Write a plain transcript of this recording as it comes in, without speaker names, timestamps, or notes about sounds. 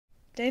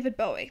David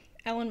Bowie,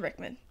 Alan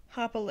Rickman,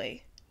 Harper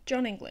Lee,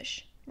 John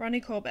English, Ronnie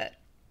Corbett,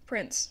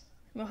 Prince,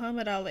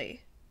 Muhammad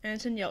Ali,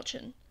 Anton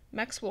Yelchin,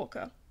 Max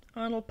Walker,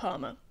 Arnold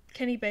Palmer,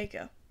 Kenny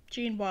Baker,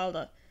 Gene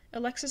Wilder,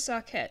 Alexis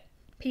Arquette,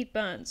 Pete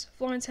Burns,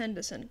 Florence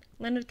Henderson,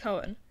 Leonard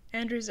Cohen,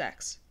 Andrew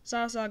Zaks,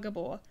 Zsa Zsa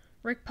Gabor,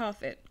 Rick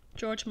Parfitt,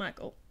 George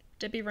Michael,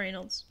 Debbie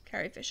Reynolds,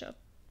 Carrie Fisher.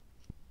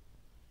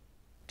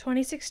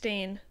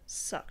 2016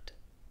 sucked.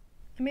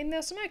 I mean, there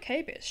were some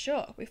okay bits,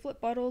 sure. We flipped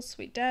bottles,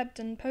 we dabbed,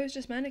 and posed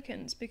as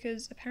mannequins,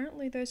 because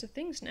apparently those are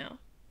things now.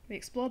 We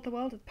explored the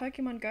world with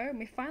Pokemon Go, and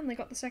we finally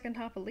got the second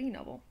Harper Lee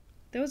novel.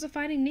 There was a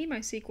Finding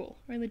Nemo sequel,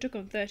 only took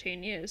them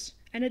 13 years,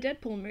 and a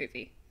Deadpool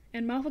movie,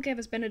 and Marvel gave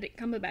us Benedict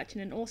Cumberbatch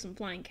in an awesome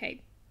flying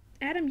cape.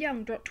 Adam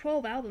Young dropped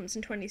 12 albums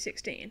in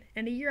 2016,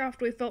 and a year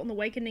after we felt an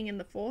awakening in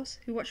the Force,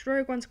 we watched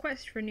Rogue One's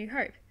quest for a new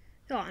hope.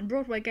 Oh, and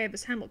Broadway gave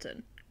us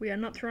Hamilton. We are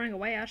not throwing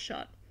away our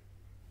shot.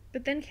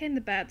 But then came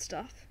the bad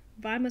stuff.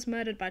 Vine was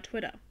murdered by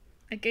Twitter.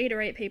 A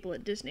gator ate people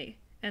at Disney,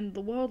 and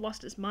the world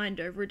lost its mind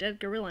over a dead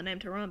gorilla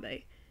named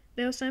Harambe.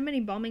 There were so many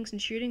bombings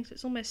and shootings,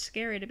 it's almost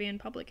scary to be in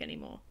public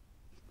anymore.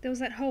 There was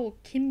that whole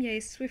Kim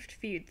Ye-Swift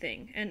feud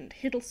thing, and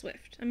Hiddle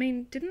Swift. I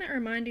mean, didn't that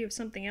remind you of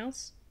something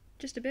else?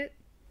 Just a bit?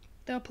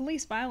 There were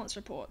police violence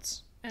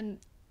reports,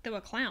 and there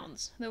were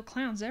clowns. There were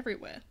clowns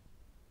everywhere.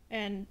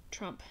 And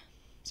Trump.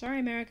 Sorry,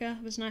 America,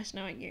 it was nice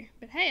knowing you.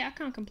 But hey, I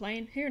can't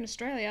complain. Here in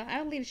Australia,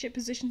 our leadership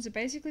positions are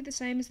basically the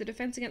same as the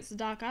Defence Against the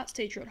Dark Arts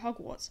teacher at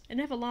Hogwarts. It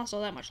never lasts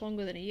all that much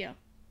longer than a year.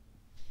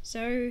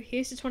 So,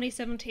 here's to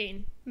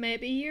 2017. May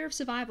it be a year of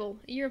survival,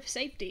 a year of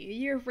safety, a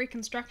year of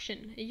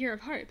reconstruction, a year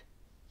of hope.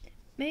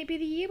 May it be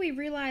the year we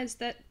realise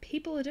that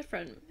people are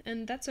different,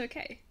 and that's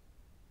okay.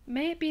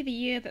 May it be the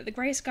year that the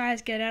grey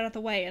skies get out of the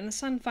way and the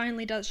sun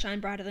finally does shine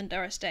brighter than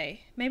Doris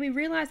Day. May we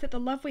realise that the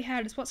love we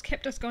had is what's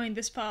kept us going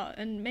this far,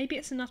 and maybe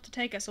it's enough to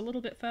take us a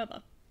little bit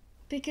further.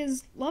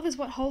 Because love is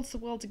what holds the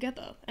world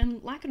together,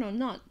 and like it or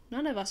not,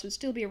 none of us would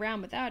still be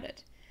around without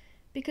it.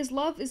 Because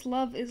love is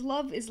love is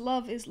love is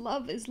love is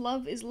love is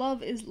love is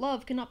love is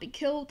love cannot be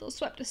killed or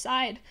swept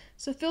aside.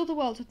 So fill the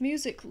world with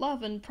music,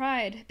 love and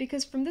pride,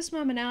 because from this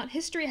moment out,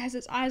 history has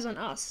its eyes on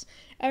us.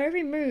 Our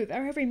every move,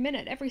 our every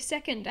minute, every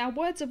second, our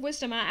words of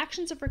wisdom, our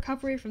actions of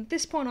recovery from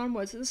this point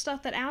onwards are the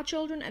stuff that our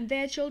children and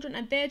their children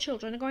and their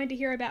children are going to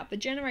hear about for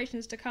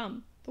generations to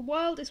come. The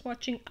world is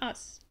watching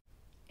us.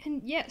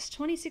 And yes,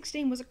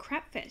 2016 was a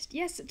crap fest.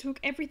 Yes, it took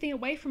everything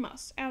away from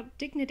us. Our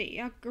dignity,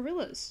 our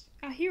gorillas,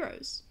 our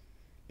heroes.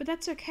 But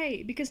that's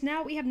okay, because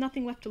now we have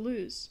nothing left to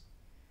lose.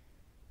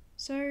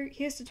 So,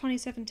 here's to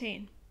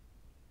 2017.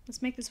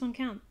 Let's make this one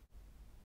count.